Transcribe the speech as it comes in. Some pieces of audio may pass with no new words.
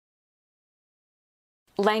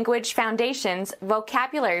Language Foundations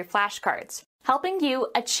Vocabulary Flashcards, helping you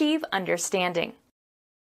achieve understanding.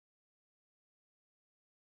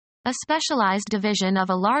 A specialized division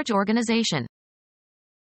of a large organization.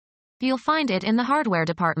 You'll find it in the hardware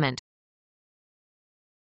department.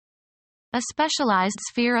 A specialized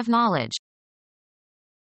sphere of knowledge.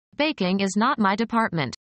 Baking is not my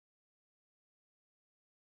department.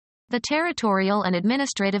 The territorial and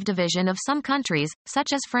administrative division of some countries,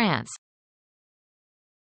 such as France.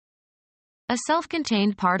 A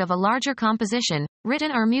self-contained part of a larger composition,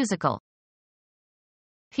 written or musical.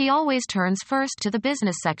 He always turns first to the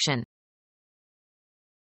business section.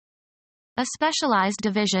 A specialized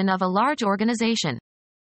division of a large organization.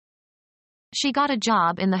 She got a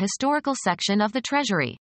job in the historical section of the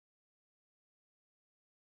Treasury.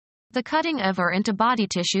 The cutting of or into body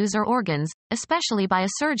tissues or organs, especially by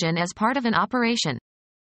a surgeon as part of an operation.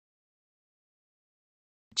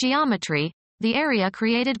 Geometry, the area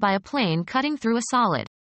created by a plane cutting through a solid.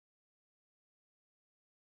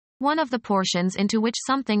 One of the portions into which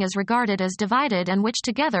something is regarded as divided and which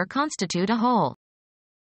together constitute a whole.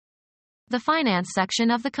 The finance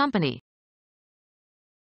section of the company.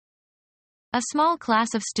 A small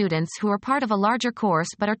class of students who are part of a larger course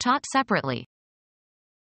but are taught separately.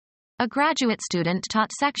 A graduate student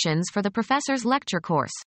taught sections for the professor's lecture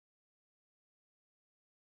course.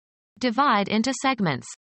 Divide into segments.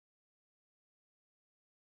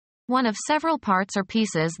 One of several parts or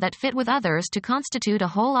pieces that fit with others to constitute a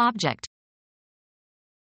whole object.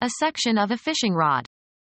 A section of a fishing rod.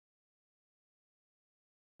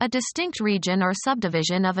 A distinct region or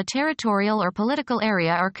subdivision of a territorial or political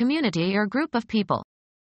area or community or group of people.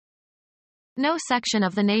 No section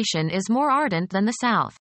of the nation is more ardent than the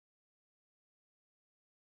South.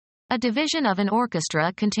 A division of an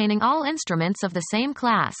orchestra containing all instruments of the same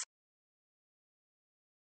class.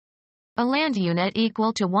 A land unit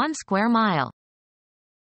equal to 1 square mile.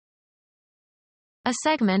 A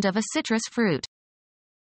segment of a citrus fruit.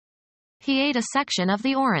 He ate a section of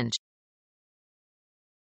the orange.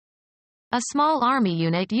 A small army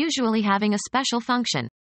unit usually having a special function.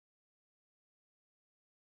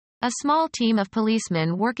 A small team of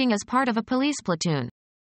policemen working as part of a police platoon.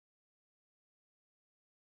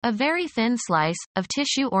 A very thin slice, of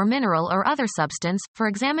tissue or mineral or other substance, for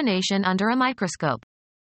examination under a microscope.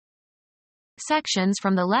 Sections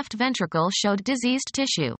from the left ventricle showed diseased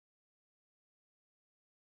tissue.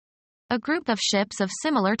 A group of ships of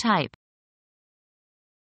similar type.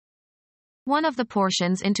 One of the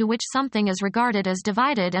portions into which something is regarded as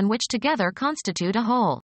divided and which together constitute a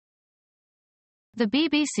whole. The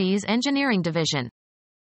BBC's engineering division.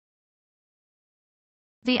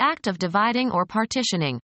 The act of dividing or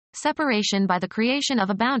partitioning. Separation by the creation of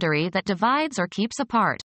a boundary that divides or keeps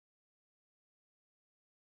apart.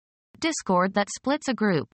 Discord that splits a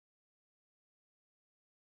group.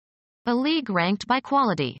 A league ranked by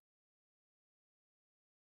quality.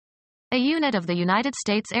 A unit of the United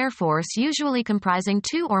States Air Force usually comprising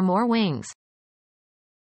 2 or more wings.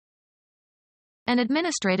 An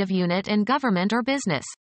administrative unit in government or business.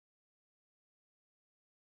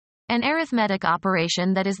 An arithmetic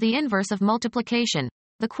operation that is the inverse of multiplication.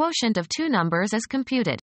 The quotient of 2 numbers is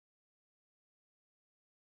computed.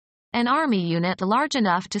 An army unit large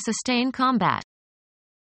enough to sustain combat.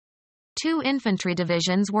 2 infantry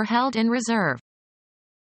divisions were held in reserve.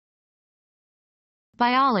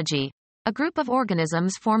 Biology. A group of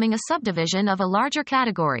organisms forming a subdivision of a larger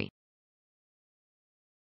category.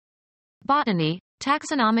 Botany.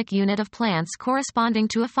 Taxonomic unit of plants corresponding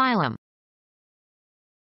to a phylum.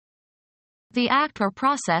 The act or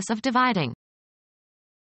process of dividing.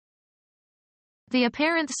 The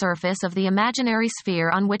apparent surface of the imaginary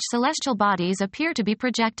sphere on which celestial bodies appear to be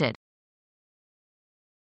projected.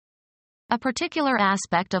 A particular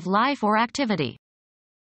aspect of life or activity.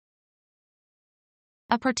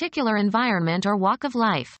 A particular environment or walk of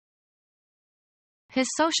life. His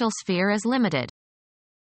social sphere is limited.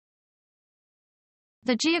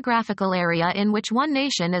 The geographical area in which one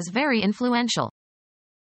nation is very influential.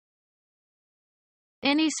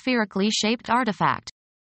 Any spherically shaped artifact.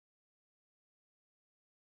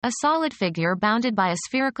 A solid figure bounded by a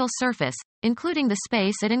spherical surface, including the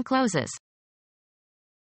space it encloses.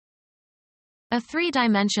 A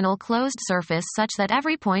three-dimensional closed surface such that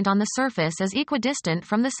every point on the surface is equidistant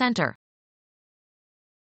from the center.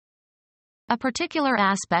 A particular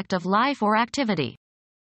aspect of life or activity.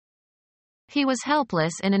 He was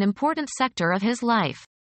helpless in an important sector of his life.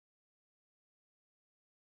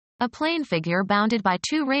 A plane figure bounded by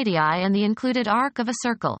 2 radii and the included arc of a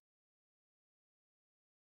circle.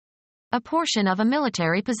 A portion of a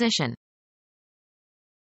military position.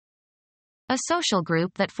 A social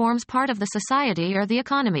group that forms part of the society or the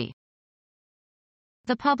economy.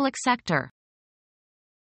 The public sector.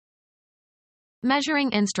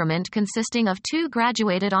 Measuring instrument consisting of two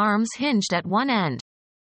graduated arms hinged at one end.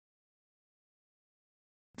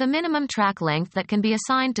 The minimum track length that can be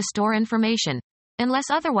assigned to store information, unless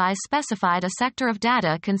otherwise specified. A sector of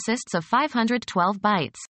data consists of 512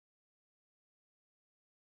 bytes.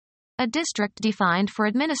 A district defined for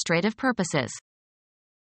administrative purposes.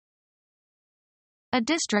 A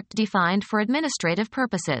district defined for administrative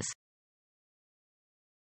purposes.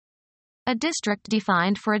 A district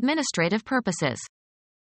defined for administrative purposes.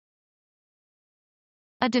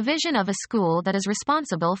 A division of a school that is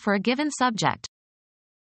responsible for a given subject.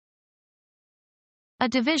 A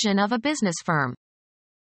division of a business firm.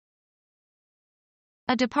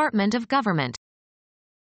 A department of government.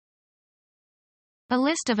 A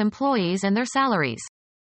list of employees and their salaries.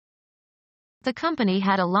 The company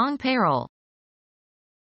had a long payroll.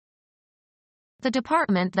 The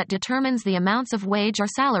department that determines the amounts of wage or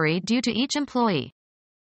salary due to each employee.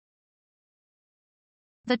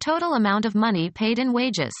 The total amount of money paid in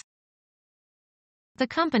wages. The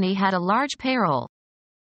company had a large payroll.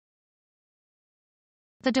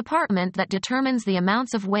 The department that determines the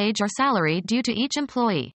amounts of wage or salary due to each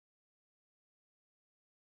employee.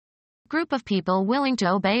 Group of people willing to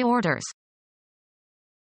obey orders.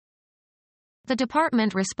 The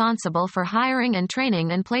department responsible for hiring and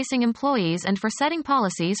training and placing employees and for setting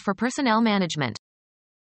policies for personnel management.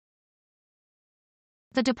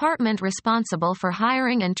 The department responsible for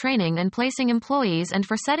hiring and training and placing employees and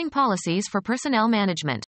for setting policies for personnel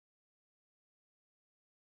management.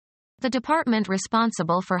 The department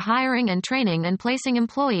responsible for hiring and training and placing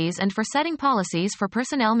employees and for setting policies for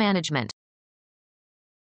personnel management.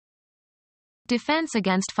 Defense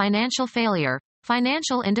against financial failure,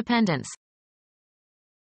 financial independence.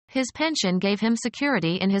 His pension gave him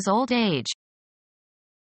security in his old age.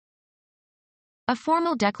 A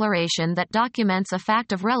formal declaration that documents a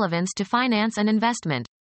fact of relevance to finance and investment.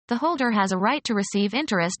 The holder has a right to receive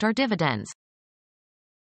interest or dividends.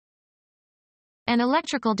 An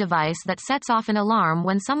electrical device that sets off an alarm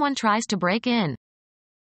when someone tries to break in.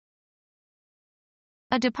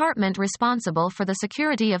 A department responsible for the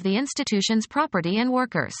security of the institution's property and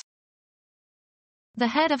workers. The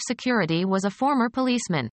head of security was a former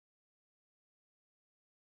policeman.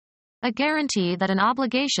 A guarantee that an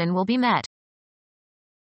obligation will be met.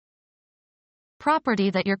 Property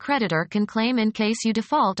that your creditor can claim in case you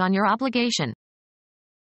default on your obligation.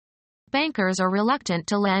 Bankers are reluctant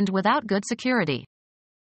to lend without good security.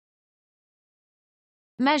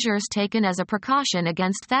 Measures taken as a precaution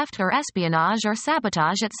against theft or espionage or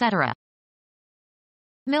sabotage, etc.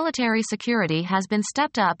 Military security has been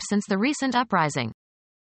stepped up since the recent uprising.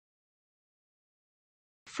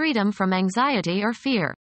 Freedom from anxiety or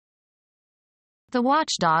fear. The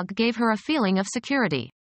watchdog gave her a feeling of security.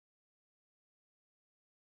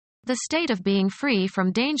 The state of being free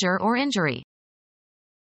from danger or injury.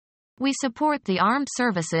 We support the armed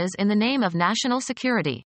services in the name of national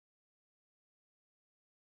security.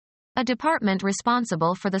 A department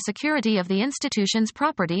responsible for the security of the institution's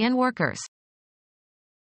property and workers.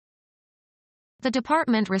 The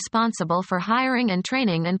department responsible for hiring and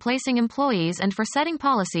training and placing employees and for setting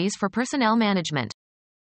policies for personnel management.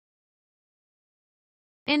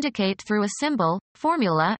 Indicate through a symbol,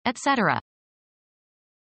 formula, etc.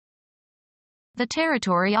 The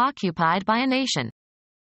territory occupied by a nation.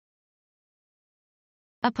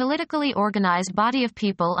 A politically organized body of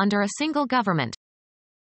people under a single government.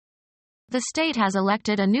 The state has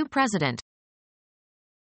elected a new president.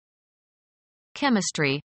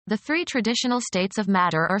 Chemistry. The three traditional states of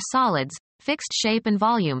matter are solids, fixed shape and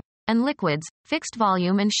volume, and liquids, fixed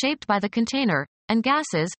volume and shaped by the container, and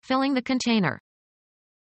gases, filling the container.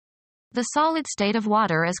 The solid state of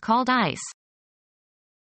water is called ice.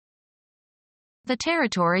 The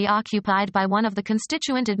territory occupied by one of the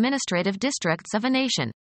constituent administrative districts of a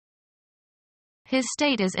nation. His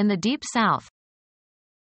state is in the deep south.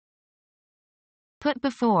 Put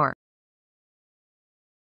before.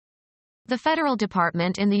 The federal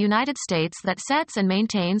department in the United States that sets and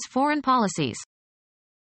maintains foreign policies.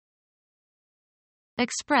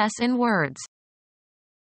 Express in words.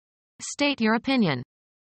 State your opinion.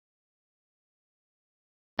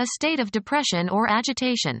 A state of depression or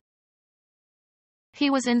agitation. He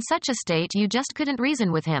was in such a state you just couldn't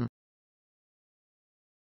reason with him.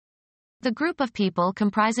 The group of people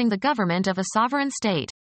comprising the government of a sovereign state.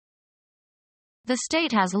 The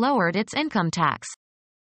state has lowered its income tax.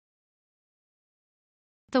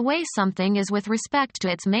 The way something is with respect to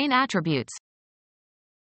its main attributes.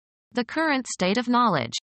 The current state of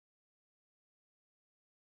knowledge.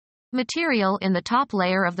 Material in the top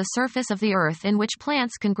layer of the surface of the earth in which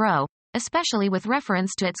plants can grow, especially with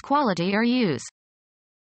reference to its quality or use.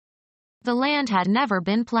 The land had never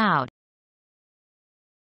been plowed.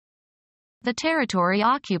 The territory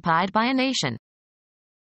occupied by a nation.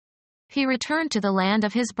 He returned to the land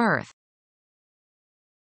of his birth.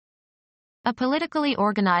 A politically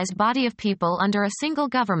organized body of people under a single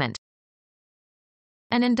government.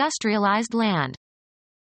 An industrialized land.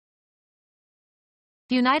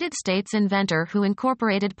 United States inventor who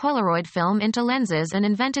incorporated Polaroid film into lenses and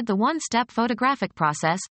invented the one-step photographic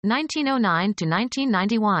process, 1909 to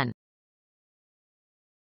 1991.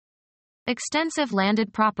 Extensive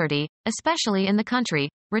landed property, especially in the country,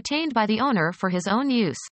 retained by the owner for his own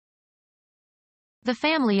use. The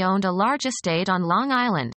family owned a large estate on Long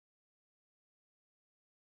Island.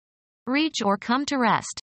 Reach or come to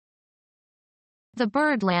rest. The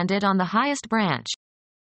bird landed on the highest branch.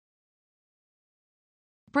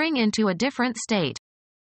 Bring into a different state.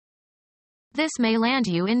 This may land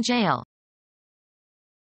you in jail.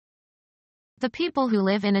 The people who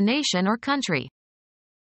live in a nation or country.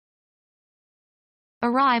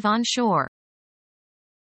 Arrive on shore.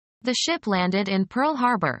 The ship landed in Pearl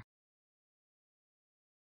Harbor.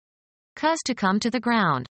 Cause to come to the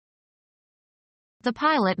ground. The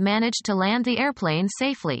pilot managed to land the airplane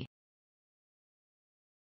safely.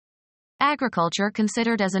 Agriculture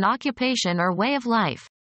considered as an occupation or way of life.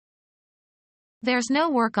 There's no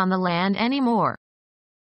work on the land anymore.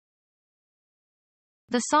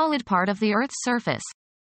 The solid part of the Earth's surface.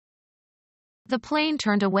 The plane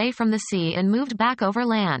turned away from the sea and moved back over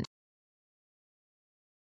land.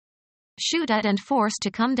 Shoot at and force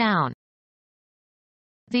to come down.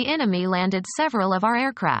 The enemy landed several of our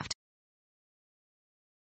aircraft.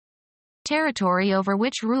 Territory over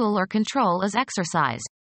which rule or control is exercised.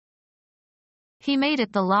 He made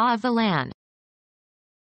it the law of the land.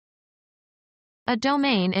 A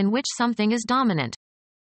domain in which something is dominant.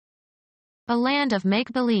 A land of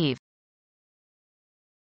make-believe.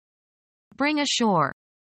 Bring ashore.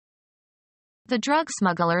 The drug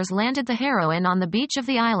smugglers landed the heroin on the beach of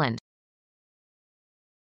the island.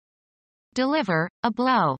 Deliver a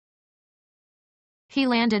blow. He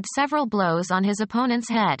landed several blows on his opponent's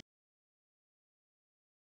head.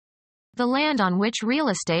 The land on which real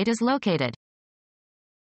estate is located.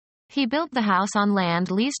 He built the house on land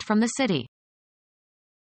leased from the city.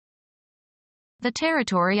 The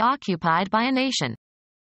territory occupied by a nation.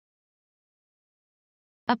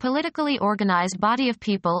 A politically organized body of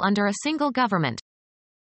people under a single government.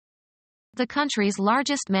 The country's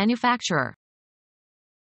largest manufacturer.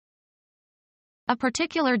 A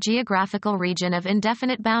particular geographical region of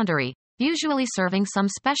indefinite boundary, usually serving some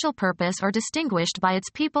special purpose or distinguished by its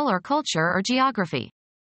people or culture or geography.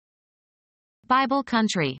 Bible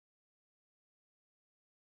country.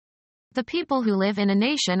 The people who live in a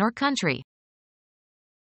nation or country.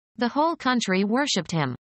 The whole country worshipped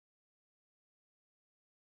him.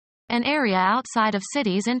 An area outside of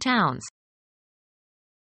cities and towns.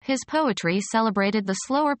 His poetry celebrated the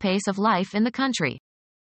slower pace of life in the country.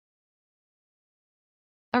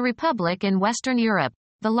 A republic in Western Europe,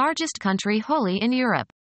 the largest country wholly in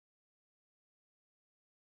Europe.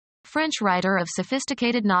 French writer of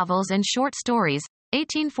sophisticated novels and short stories,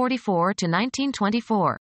 1844 to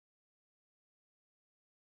 1924.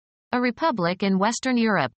 A republic in Western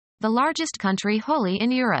Europe, the largest country wholly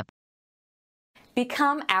in Europe.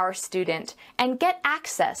 Become our student and get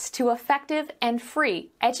access to effective and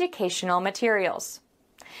free educational materials.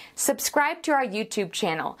 Subscribe to our YouTube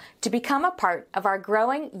channel to become a part of our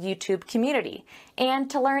growing YouTube community and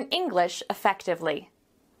to learn English effectively.